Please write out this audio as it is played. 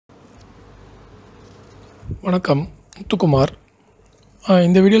வணக்கம், முத்துக்குமார்.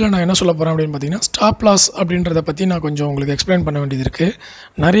 இந்த வீடியோவில் நான் என்ன சொல்ல போகிறேன் அப்படின்னு பார்த்தீங்கன்னா, ஸ்டாப் லாஸ் அப்படின்றத பற்றி நான் கொஞ்சம் உங்களுக்கு எக்ஸ்பிளைன் பண்ண வேண்டியது இருக்குது.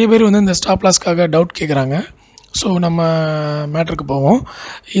 நிறைய பேர் வந்து இந்த ஸ்டாப் லாஸ்க்காக டவுட் கேட்குறாங்க. ஸோ நம்ம மேட்டருக்கு போவோம்.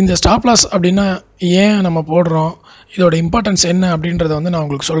 இந்த ஸ்டாப் லாஸ் அப்படின்னா ஏன் நம்ம போடுறோம், இதோட இம்பார்ட்டன்ஸ் என்ன அப்படின்றத வந்து நான்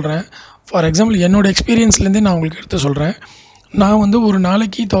உங்களுக்கு சொல்கிறேன். ஃபார் எக்ஸாம்பிள் என்னோடய எக்ஸ்பீரியன்ஸ்லேருந்தே நான் உங்களுக்கு எடுத்து சொல்கிறேன். நான் வந்து ஒரு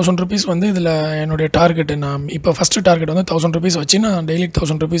நாளைக்கு 1000 rupees வந்து இதில் என்னுடைய டார்கெட்டு, நான் இப்போ ஃபஸ்ட்டு டார்கெட் வந்து 1000 rupees வச்சு நான் டெய்லி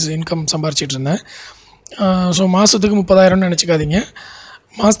 1000 rupees இன்கம் சம்பாரிச்சிட்டு இருந்தேன். ஸோ மாதத்துக்கு 30,000ன்னு நினச்சிக்காதீங்க.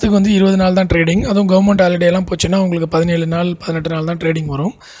 மாதத்துக்கு வந்து 20 நாள் தான் ட்ரேடிங். அதுவும் கவர்மெண்ட் ஹாலிடேலாம் போச்சுன்னா உங்களுக்கு 17 நாள் 18 நாள் தான் ட்ரேடிங்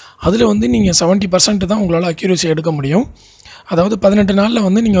வரும். அதில் வந்து நீங்கள் 70% தான் உங்களால் அக்யூரசி எடுக்க முடியும். அதாவது 18 நாளில்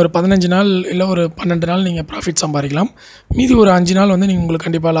வந்து நீங்கள் ஒரு 15 நாள் இல்லை ஒரு 12 நாள் நீங்கள் ப்ராஃபிட் சம்பாதிக்கலாம். மீதி ஒரு 5 நாள் வந்து நீங்கள் உங்களுக்கு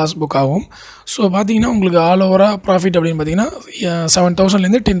கண்டிப்பாக லாஸ் புக் ஆகும். ஸோ பார்த்தீங்கன்னா உங்களுக்கு ஆல் ஓவராக ப்ராஃபிட் அப்படின்னு பார்த்தீங்கன்னா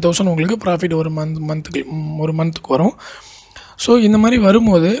 7,000லேருந்து 10,000 உங்களுக்கு ப்ராஃபிட் ஒரு மந்த்துக்கு வரும். ஸோ இந்த மாதிரி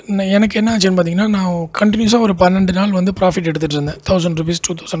வரும்போது எனக்கு என்ன ஆச்சுன்னு பார்த்தீங்கன்னா, நான் கண்டினியூஸாக ஒரு 12 நாள் வந்து ப்ராஃபிட் எடுத்துகிட்டு இருந்தேன். 1000 rupees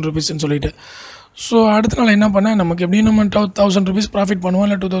 2000 rupeesன்னு சொல்லிட்டு. ஸோ அடுத்த நாள் என்ன பண்ணேன், நமக்கு எப்படியும் நம்ம 1000 rupees ப்ராஃபிட் பண்ணுவோம்,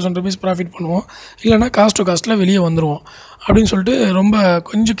 இல்லை 2000 rupees ப்ராஃபிட் பண்ணுவோம், இல்லைனா காஸ்ட் டு காஸ்ட்டில் வெளியே வந்துடுவோம் அப்படின்னு சொல்லிட்டு ரொம்ப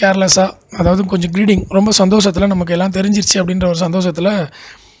கொஞ்சம் கேர்லெஸ்ஸாக, அதாவது கொஞ்சம் க்ரீடிங், ரொம்ப சந்தோஷத்தில், நமக்கு எல்லாம் தெரிஞ்சிருச்சு அப்படின்ற ஒரு சந்தோஷத்தில்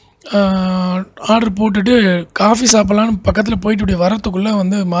ஆர்டர் போட்டுட்டு காஃபி சாப்பிட்லான்னு பக்கத்தில் போயிட்டு இப்படி வரத்துக்குள்ளே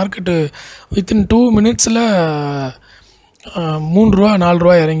வந்து மார்க்கெட்டு வித்தின் 2 minutesல ₹3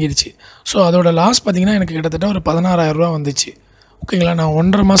 ₹4 இறங்கிடுச்சு. ஸோ அதோட லாஸ் பார்த்திங்கன்னா எனக்கு கிட்டத்தட்ட ஒரு ₹16,000 வந்துச்சு. ஓகேங்களா. நான்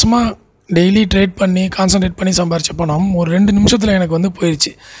 1.5 மாதமாக டெய்லி ட்ரேட் பண்ணி கான்சன்ட்ரேட் பண்ணி சம்பாரிச்ச பணம் ஒரு 2 நிமிஷத்தில் எனக்கு வந்து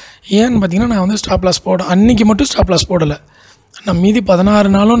போயிடுச்சு. ஏன்னு பார்த்தீங்கன்னா, நான் வந்து ஸ்டாப் லாஸ் அன்றைக்கி மட்டும் ஸ்டாப் லாஸ் போடலை. நான் மீதி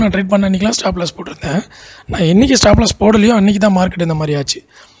 16 நாளும் நான் ட்ரேட் பண்ண அன்றைக்கெலாம் ஸ்டாப் லாஸ் போட்டிருந்தேன். நான் என்றைக்கு ஸ்டாப் லாஸ் போடலையோ அன்றைக்கி தான் மார்க்கெட் இந்த மாதிரி ஆச்சு.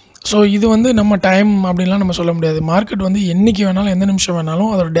 ஸோ இது வந்து நம்ம டைம் அப்படின்லாம் நம்ம சொல்ல முடியாது. மார்க்கெட் வந்து என்றைக்கு வேணாலும் எந்த நிமிஷம்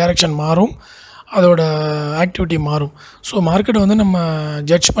வேணாலும் அதோட டைரெக்ஷன் மாறும், அதோட ஆக்டிவிட்டி மாறும். ஸோ மார்க்கெட்டை வந்து நம்ம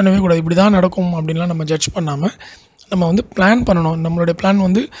ஜட்ஜ் பண்ணவே கூடாது. இப்படி தான் நடக்கும் அப்படின்லாம் நம்ம ஜட்ஜ் பண்ணாமல் நம்ம வந்து பிளான் பண்ணணும். நம்மளுடைய பிளான்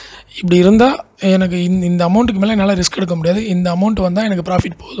வந்து இப்படி இருந்தால் எனக்கு இந்த அமௌண்ட்டுக்கு மேலே என்னால் ரிஸ்க் எடுக்க முடியாது, இந்த அமௌண்ட் வந்தால் எனக்கு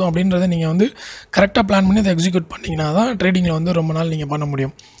ப்ராஃபிட் போதும் அப்படின்றத நீங்கள் வந்து கரெக்டாக பிளான் பண்ணி அதை எக்ஸிக்யூட் பண்ணிங்கன்னா தான் ட்ரேடிங்கில் வந்து ரொம்ப நாள் நீங்கள் பண்ண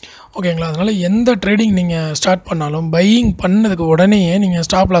முடியும். ஓகேங்களா. அதனால் எந்த ட்ரேடிங் நீங்கள் ஸ்டார்ட் பண்ணாலும் பையிங் பண்ணதுக்கு உடனேயே நீங்கள்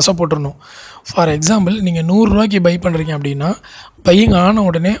ஸ்டாப் லாஸாக போட்டுடணும். ஃபார் எக்ஸாம்பிள் நீங்கள் ₹100 பை பண்ணுறீங்க அப்படின்னா, பையிங் ஆன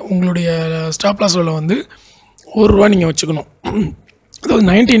உடனே உங்களுடைய ஸ்டாப் லாஸ் விலை வந்து ₹1 நீங்கள் வச்சுக்கணும். அதாவது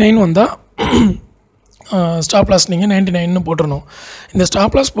 99 வந்தால் ஸ்டாப் லாஸ் நீங்கள் 99ன்னு போட்டுடணும். இந்த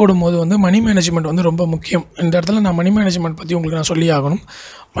ஸ்டாப் லாஸ் போடும்போது வந்து மணி மேனேஜ்மெண்ட் வந்து ரொம்ப முக்கியம். இந்த இடத்துல நான் மணி மேனேஜ்மெண்ட் பற்றி உங்களுக்கு நான் சொல்லி ஆகணும்.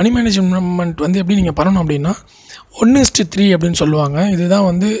 மணி மேனேஜ்மெண்ட் வந்து எப்படி நீங்கள் பண்ணணும் அப்படின்னா, 1:3 அப்படின்னு சொல்லுவாங்க. இதுதான்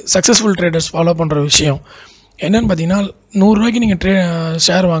வந்து சக்ஸஸ்ஃபுல் ட்ரேடர்ஸ் ஃபாலோ பண்ணுற விஷயம். என்னென்னு பார்த்தீங்கன்னா, ₹100 நீங்கள்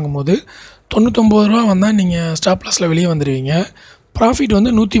ஷேர் வாங்கும்போது ₹99 வந்தால் நீங்கள் ஸ்டாப் லாஸில் வெளியே வந்துடுவீங்க. ப்ராஃபிட்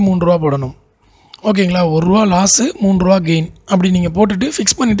வந்து ₹103 போடணும். ஓகேங்களா. ₹1 லாஸு ₹3 கெயின் அப்படி நீங்கள் போட்டுட்டு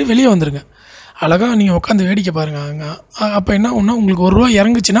ஃபிக்ஸ் பண்ணிவிட்டு வெளியே வந்துடுங்க. அழகாக நீங்கள் உட்காந்து வேடிக்கை பாருங்கள். அங்கே அப்போ என்ன ஒன்றா உங்களுக்கு ₹1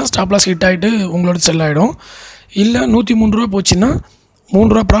 இறங்குச்சுன்னா ஸ்டாப் லாஸ் ஹிட் ஆகிட்டு உங்களோட செல் ஆகிடும். இல்லை ₹103 போச்சுன்னா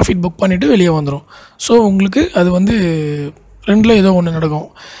 ₹3 ப்ராஃபிட் புக் பண்ணிவிட்டு வெளியே வந்துடும். ஸோ உங்களுக்கு அது வந்து ரெண்டில் ஏதோ ஒன்று நடக்கும்.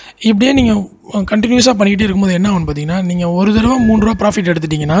 இப்படியே நீங்கள் கண்டினியூஸாக பண்ணிக்கிட்டே இருக்கும்போது என்ன ஆகும்னு பார்த்தீங்கன்னா, நீங்கள் ஒரு தடவை ₹3 ப்ராஃபிட்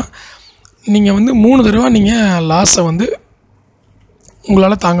எடுத்துட்டிங்கன்னா நீங்கள் வந்து 3 தடவை நீங்கள் லாஸை வந்து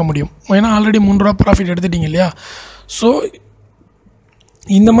உங்களால் தாங்க முடியும். ஏன்னா ஆல்ரெடி ₹3 ப்ராஃபிட் எடுத்துட்டிங்க இல்லையா. ஸோ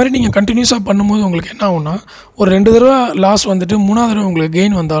இந்த மாதிரி நீங்கள் கண்டினியூஸாக பண்ணும்போது உங்களுக்கு என்ன ஆகும்னா, ஒரு 2 தடவை லாஸ் வந்துட்டு 3ஆவது தடவை உங்களுக்கு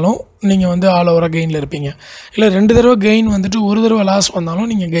கெயின் வந்தாலும் நீங்கள் வந்து ஆல் ஓவராக கெயினில் இருப்பீங்க. இல்லை 2 தடவை கெயின் வந்துட்டு 1 தடவை லாஸ் வந்தாலும்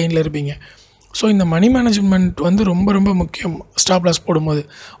நீங்கள் கெயினில் இருப்பீங்க. ஸோ இந்த மணி மேனேஜ்மெண்ட் வந்து ரொம்ப ரொம்ப முக்கியம். ஸ்டாப் லாஸ் போடும்போது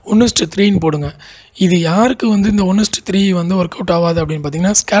 1:3ன்னு போடுங்க. இது யாருக்கு வந்து இந்த 1:3 வந்து ஒர்க் அவுட் ஆகாது அப்படின்னு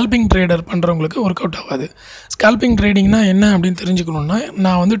பார்த்தீங்கன்னா, ஸ்கேல்பிங் ட்ரேடர் பண்ணுறவங்களுக்கு ஒர்க் அவுட் ஆகாது. ஸ்கேல்பிங் ட்ரேடிங்னா என்ன அப்படின்னு தெரிஞ்சுக்கணுன்னா,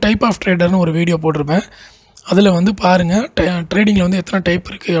 நான் வந்து டைப் ஆஃப் ட்ரேடர்னு ஒரு வீடியோ போட்டிருப்பேன். அதில் வந்து பாருங்கள், ட்ரேடிங்கில் வந்து எத்தனை டைப்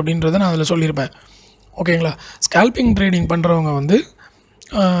இருக்குது அப்படின்றத நான் அதில் சொல்லியிருப்பேன். ஓகேங்களா. ஸ்கேல்பிங் ட்ரேடிங் பண்ணுறவங்க வந்து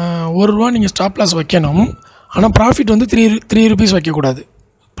 ₹1 நீங்கள் ஸ்டாப் லாஸ் வைக்கணும். ஆனால் ப்ராஃபிட் வந்து த்ரீ rupees வைக்கக்கூடாது.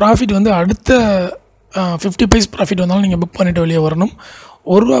 ப்ராஃபிட் வந்து அடுத்த 50 பைஸ் ப்ராஃபிட் வந்தாலும் நீங்கள் புக் பண்ணிவிட்டு வெளியே வரணும்.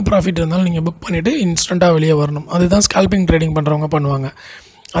 ₹1 ப்ராஃபிட் இருந்தாலும் நீங்கள் புக் பண்ணிவிட்டு இன்ஸ்டண்ட்டாக வெளியே வரணும். அதுதான் ஸ்கேல்பிங் ட்ரேடிங் பண்ணுறவங்க பண்ணுவாங்க.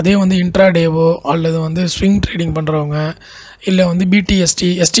 அதே வந்து இன்ட்ராடேவோ அல்லது வந்து ஸ்விங் ட்ரேடிங் பண்ணுறவங்க, இல்லை வந்து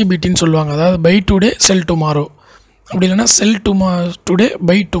எஸ்டிபிடின்னு சொல்லுவாங்க. அதாவது பை டுடே செல் டுமாரோ, அப்படி இல்லைனா செல் டுடே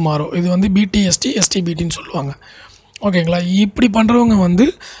பை டுமாரோ. இது வந்து எஸ்டிபிடின்னு சொல்லுவாங்க. ஓகேங்களா. இப்படி பண்ணுறவங்க வந்து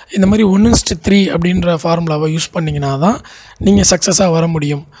இந்த மாதிரி 1:3 அப்படின்ற ஃபார்முலாவை யூஸ் பண்ணிங்கன்னா தான் நீங்கள் சக்ஸஸாக வர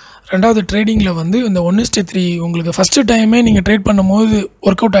முடியும். ரெண்டாவது, ட்ரேடிங்கில் வந்து இந்த 1:3 உங்களுக்கு ஃபஸ்ட்டு டைமே நீங்கள் ட்ரேட் பண்ணும்போது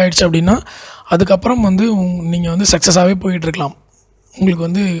ஒர்க் அவுட் ஆகிடுச்சு அப்படின்னா, அதுக்கப்புறம் வந்து நீங்கள் வந்து சக்ஸஸாகவே போயிட்டுருக்கலாம். உங்களுக்கு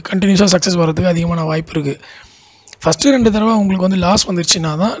வந்து கண்டினியூஸாக சக்ஸஸ் வர்றதுக்கு அதிகமான வாய்ப்பு இருக்குது. ஃபஸ்ட்டு 2 தடவை உங்களுக்கு வந்து லாஸ்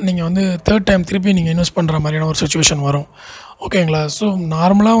வந்துருச்சுன்னா தான் நீங்கள் வந்து தேர்ட் டைம் திருப்பி நீங்கள் இன்வெஸ்ட் பண்ணுற மாதிரியான ஒரு சுச்சுவேஷன் வரும். ஓகேங்களா? ஸோ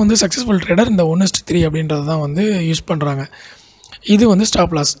நார்மலாக வந்து சக்ஸஸ்ஃபுல் ட்ரேடர் இந்த 1:3 அப்படின்றது தான் வந்து யூஸ் பண்ணுறாங்க. இது வந்து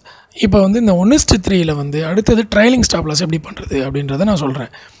ஸ்டாப் லாஸ். இப்போ வந்து இந்த 1:3ல் வந்து அடுத்தது ட்ரைலிங் ஸ்டாப் லாஸ் எப்படி பண்ணுறது அப்படின்றத நான்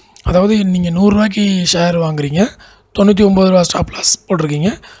சொல்கிறேன். அதாவது நீங்கள் ரூ. 100 ஷேர் வாங்குறீங்க, ரூ. 99 ஸ்டாப் லாஸ் போட்டிருக்கீங்க,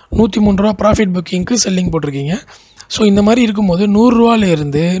 ரூ. 103 ப்ராஃபிட் புக்கிங்க்கு செல்லிங் போட்டிருக்கீங்க. ஸோ இந்த மாதிரி இருக்கும்போது ரூ.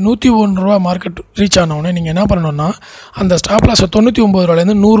 100லேருந்து ரூ. 101 மார்க்கெட் ரீச் ஆனவுடனே நீங்கள் என்ன பண்ணணும்னா அந்த ஸ்டாப் லாஸை ரூ.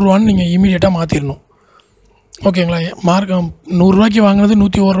 99லேருந்து ரூ. 100 நீங்கள் இமீடியட்டாக மாற்றிடணும். ஓகேங்களா? ரூ. 100 வாங்கினது ரூ.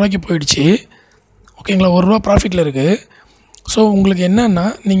 101 போயிடுச்சு. ஓகேங்களா? ரூ. 1 ப்ராஃபிட்டில் இருக்குது. ஸோ உங்களுக்கு என்னென்னா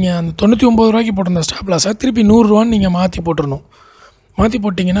நீங்கள் அந்த ரூ. 99 போட்டிருந்த ஸ்டாப் லாஸை திருப்பி ரூ. 100 நீங்கள் மாற்றி போட்டுடணும். மாற்றி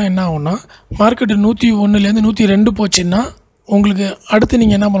போட்டிங்கன்னா என்ன ஆகும்னா மார்க்கெட்டு 101லேருந்து 102 போச்சுன்னா உங்களுக்கு அடுத்து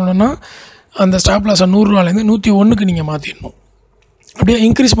நீங்கள் என்ன பண்ணணும்னா அந்த ஸ்டாப் லாஸை ரூ. 100லேருந்து 101க்கு நீங்கள் மாற்றிடணும். அப்படியே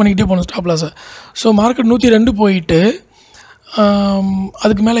இன்க்ரீஸ் பண்ணிக்கிட்டே போகணும் ஸ்டாப் லாஸை. ஸோ மார்க்கெட் 102 போயிட்டு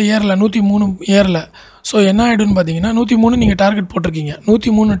அதுக்கு மேலே ஏறலை, 103 ஏறலை. ஸோ என்ன ஆகிடும்னு பார்த்தீங்கன்னா 103 நீங்கள் டார்கெட் போட்டிருக்கீங்க,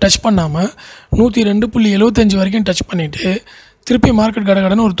 103 டச் பண்ணாமல் 102.75 வரைக்கும் டச் பண்ணிவிட்டு திருப்பி மார்க்கெட்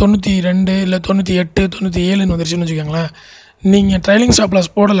கடன்னு ஒரு 92 இல்லை 98, 97ன்னு வந்துருச்சுன்னு வச்சுக்கோங்களேன். நீங்கள் ட்ரைலிங் ஸ்டாப்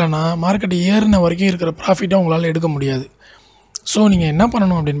லாஸ் போடலைன்னா மார்க்கெட் ஏறின வரைக்கும் இருக்கிற ப்ராஃபிட்டை உங்களால் எடுக்க முடியாது. ஸோ நீங்கள் என்ன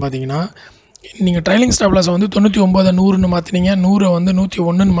பண்ணணும் அப்படின்னு பார்த்தீங்கன்னா நீங்கள் ட்ரைலிங் ஸ்டாப் லாஸை வந்து 99 100ன்னு மாற்றினீங்க, 100 வந்து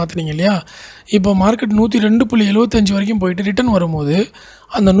 101ன்னு மாற்றினீங்க இல்லையா? இப்போ மார்க்கெட் 102.75 வரைக்கும் போயிட்டு ரிட்டர்ன் வரும்போது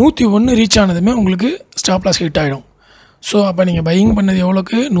அந்த 101 ரீச் ஆனதுமே உங்களுக்கு ஸ்டாப் லாஸ் ஹிட் ஆகிடும். ஸோ அப்போ நீங்கள் பையிங் பண்ணது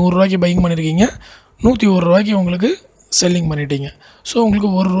எவ்வளோக்கு? ரூ. 100 பையிங் பண்ணியிருக்கீங்க, ரூ. 101 உங்களுக்கு செல்லிங் பண்ணிட்டீங்க. ஸோ உங்களுக்கு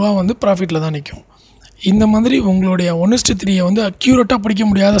ரூ. 1 வந்து ப்ராஃபிட்டில் தான் நிற்கும். இந்த மாதிரி உங்களுடைய 1:3 வந்து அக்யூரேட்டாக பிடிக்க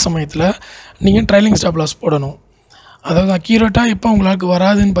முடியாத சமயத்தில் நீங்கள் ட்ரைலிங் ஸ்டாப் லாஸ் போடணும். அதாவது அக்யூரேட்டாக எப்போ உங்களுக்கு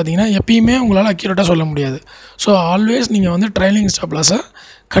வராதுன்னு பார்த்தீங்கன்னா எப்பயுமே உங்களால் அக்யூரேட்டாக சொல்ல முடியாது. ஸோ ஆல்வேஸ் நீங்கள் வந்து ட்ரைலிங் ஸ்டாப் லாஸை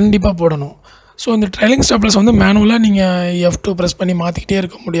கண்டிப்பாக போடணும். ஸோ இந்த ட்ரைலிங் ஸ்டாப் லாஸ் வந்து மேனுவலாக நீங்கள் F2 ப்ரெஸ் பண்ணி மாற்றிக்கிட்டே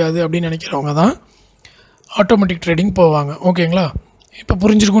இருக்க முடியாது அப்படின்னு நினைக்கிறவங்க தான் ஆட்டோமேட்டிக் ட்ரேடிங் போவாங்க. ஓகேங்களா? இப்போ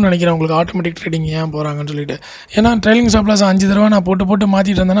புரிஞ்சிருக்கும்னு நினைக்கிறேன் உங்களுக்கு ஆட்டோமேட்டிக் ட்ரேடிங் ஏன் போகிறாங்கன்னு சொல்லிட்டு. ஏன்னா ட்ரைலிங் ஸ்டாப் லாஸ் 5 தடவை நான் போட்டு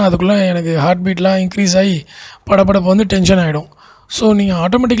மாற்றிட்டு இருந்தேன்னா அதுக்குள்ளே எனக்கு ஹார்ட் பீட்லாம் இன்க்ரீஸ் ஆகி படப்படப்பு வந்து டென்ஷன் ஆகிடும். ஸோ நீங்கள்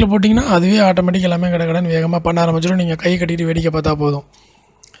ஆட்டோமேட்டிக்கில் போட்டிங்கன்னா அதுவே ஆட்டோமேட்டிக் எல்லாமே கடன்னு வேகமாக பண்ண ஆரம்பிச்சிடும். நீங்கள் கை கட்டிட்டு வேடிக்கை பார்த்தா போதும்.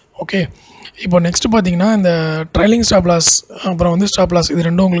 ஓகே, இப்போ நெக்ஸ்ட்டு பார்த்தீங்கன்னா இந்த ட்ரைலிங் ஸ்டாப் லாஸ் அப்புறம் வந்து ஸ்டாப் லாஸ் இது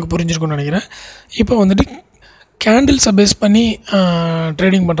ரெண்டும் உங்களுக்கு புரிஞ்சிருக்கும்னு நினைக்கிறேன். இப்போ வந்துட்டு கேண்டில்ஸை பேஸ் பண்ணி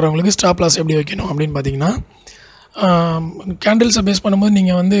ட்ரேடிங் பண்ணுறவங்களுக்கு ஸ்டாப் லாஸ் எப்படி வைக்கணும் அப்படின்னு பார்த்தீங்கன்னா கேண்டில்ஸை பேஸ் பண்ணும்போது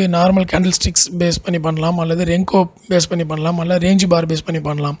நீங்கள் வந்து நார்மல் கேண்டில் ஸ்டிக்ஸ் பேஸ் பண்ணி பண்ணலாம், அல்லது ரெங்கோ பேஸ் பண்ணி பண்ணலாம், அல்லது ரேஞ்ச் பார் பேஸ் பண்ணி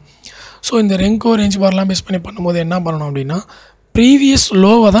பண்ணலாம். ஸோ இந்த ரெங்கோ ரேஞ்ச் பார்லாம் பேஸ் பண்ணி பண்ணும்போது என்ன பண்ணணும் அப்படின்னா ப்ரீவியஸ்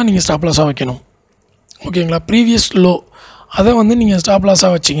லோவை தான் நீங்கள் ஸ்டாப் லாஸாக வைக்கணும். ஓகேங்களா? ப்ரீவியஸ் லோ அதை வந்து நீங்கள் ஸ்டாப்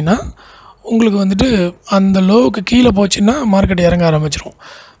லாஸாக வச்சிங்கன்னா உங்களுக்கு வந்துட்டு அந்த லோவுக்கு கீழே போச்சுன்னா மார்க்கெட் இறங்க ஆரம்பிச்சிடும்.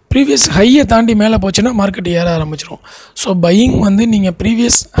 ப்ரீவியஸ் ஹையை தாண்டி மேலே போச்சுன்னா மார்க்கெட் ஏற ஆரம்பிச்சிடும். ஸோ பையிங் வந்து நீங்கள்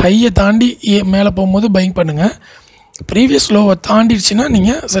ப்ரீவியஸ் ஹையை தாண்டி மேலே போகும்போது பையிங் பண்ணுங்கள். ப்ரீவியஸ் லோவை தாண்டிடுச்சுன்னா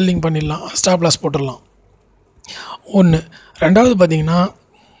நீங்கள் செல்லிங் பண்ணிடலாம், ஸ்டாப் லாஸ் போட்டுடலாம். ஒன்று. ரெண்டாவது பார்த்தீங்கன்னா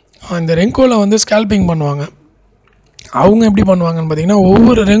இந்த ரெங்கோவில் வந்து ஸ்கேல்பிங் பண்ணுவாங்க. அவங்க எப்படி பண்ணுவாங்கன்னு பார்த்தீங்கன்னா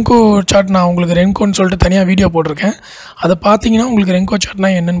ஒவ்வொரு ரெங்கோ சார்ட் நான் உங்களுக்கு ரெங்கோன்னு சொல்லிட்டு தனியாக வீடியோ போட்டிருக்கேன். அதை பார்த்தீங்கன்னா உங்களுக்கு ரெங்கோ சார்ட்னா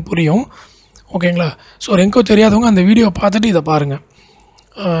என்னென்னு புரியும். ஓகேங்களா? ஸோ ரெங்கோ தெரியாதவங்க அந்த வீடியோவை பார்த்துட்டு இதை பாருங்கள்.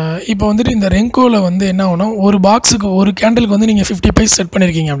 இப்போ வந்துட்டு இந்த ரெங்கோவில் வந்து என்ன ஆகும்னா ஒரு பாக்ஸுக்கு ஒரு கேண்டலுக்கு வந்து நீங்கள் 50 பைஸ் செட்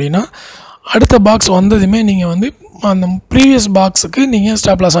பண்ணியிருக்கீங்க அப்படின்னா அடுத்த பாக்ஸ் வந்ததுமே நீங்கள் வந்து அந்த ப்ரீவியஸ் பாக்ஸுக்கு நீங்கள்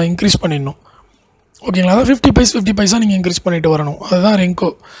ஸ்டாப் லாஸாக இன்க்ரீஸ் பண்ணிடணும். ஓகேங்களா? அதான் 50 பைஸாக நீங்கள் இன்க்ரீஸ் பண்ணிட்டு வரணும். அதுதான் ரெங்கோ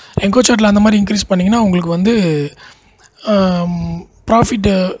சார்ட்டில் அந்த மாதிரி இன்க்ரீஸ் பண்ணிங்கன்னா உங்களுக்கு வந்து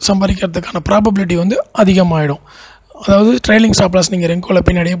ப்ராஃபிட்டு சம்பாதிக்கிறதுக்கான ப்ராபபிலிட்டி வந்து அதிகமாகிடும். அதாவது ட்ரைலிங் ஸ்டாப் லாஸ் நீங்கள் ரெங்கோவில்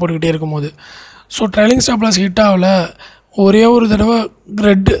பின்னாடியே போட்டுக்கிட்டே இருக்கும்போது. So trailing stop loss hit ஆகல, ஒரே ஒரு தடவை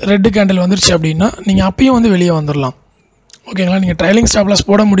ரெட்டு கேண்டில் வந்துருச்சு அப்படின்னா நீங்கள் அப்பயும் வந்து வெளியே வந்துடலாம். ஓகேங்களா? நீங்கள் ட்ரைலிங் ஸ்டாப் லாஸ்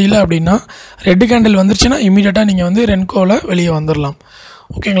போட முடியல அப்படின்னா ரெட்டு கேண்டில் வந்துருச்சுன்னா இமீடியட்டாக நீங்கள் வந்து ரெங்கோவில் வெளியே வந்துடலாம்.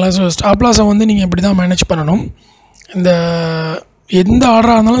 ஓகேங்களா? ஸோ ஸ்டாப் லாஸை வந்து நீங்கள் இப்படி தான் மேனேஜ் பண்ணணும். இந்த எந்த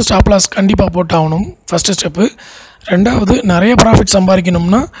ஆர்டராக இருந்தாலும் ஸ்டாப் லாஸ் கண்டிப்பாக போட்டாகணும், ஃபஸ்ட்டு ஸ்டெப்பு. ரெண்டாவது நிறைய ப்ராஃபிட்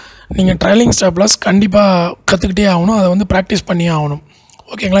சம்பாதிக்கணும்னா நீங்கள் ட்ரைலிங் ஸ்டாப் லாஸ் கண்டிப்பாக கற்றுக்கிட்டே ஆகணும், அதை வந்து ப்ராக்டிஸ் பண்ணியே ஆகணும்.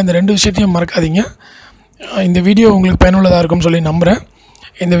 ஓகேங்களா? இந்த 2 விஷயத்தையும் மறக்காதீங்க. இந்த வீடியோ உங்களுக்கு பயனுள்ளதாக இருக்கும்னு சொல்லி நம்புகிறேன்.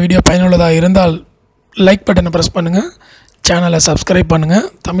 இந்த வீடியோ பயனுள்ளதாக இருந்தால் லைக் பட்டனை ப்ரெஸ் பண்ணுங்கள், சேனலை சப்ஸ்கிரைப் பண்ணுங்கள்,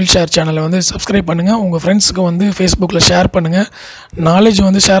 தமிழ் ஷேர் சேனலை வந்து சப்ஸ்கிரைப் பண்ணுங்கள், உங்கள் ஃப்ரெண்ட்ஸுக்கு வந்து ஃபேஸ்புக்கில் ஷேர் பண்ணுங்கள். நாலேஜ்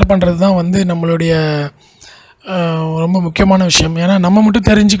வந்து ஷேர் பண்ணுறது தான் வந்து நம்மளுடைய ரொம்ப முக்கியமான விஷயம். ஏன்னா நம்ம மட்டும்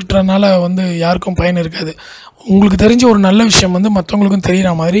தெரிஞ்சுக்கிட்டனால வந்து யாருக்கும் பயன் இருக்காது. உங்களுக்கு தெரிஞ்ச ஒரு நல்ல விஷயம் வந்து மற்றவங்களுக்கும் தெரிகிற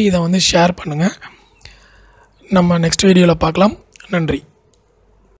மாதிரி இதை வந்து ஷேர் பண்ணுங்கள். நம்ம நெக்ஸ்ட் வீடியோவில் பார்க்கலாம். நன்றி.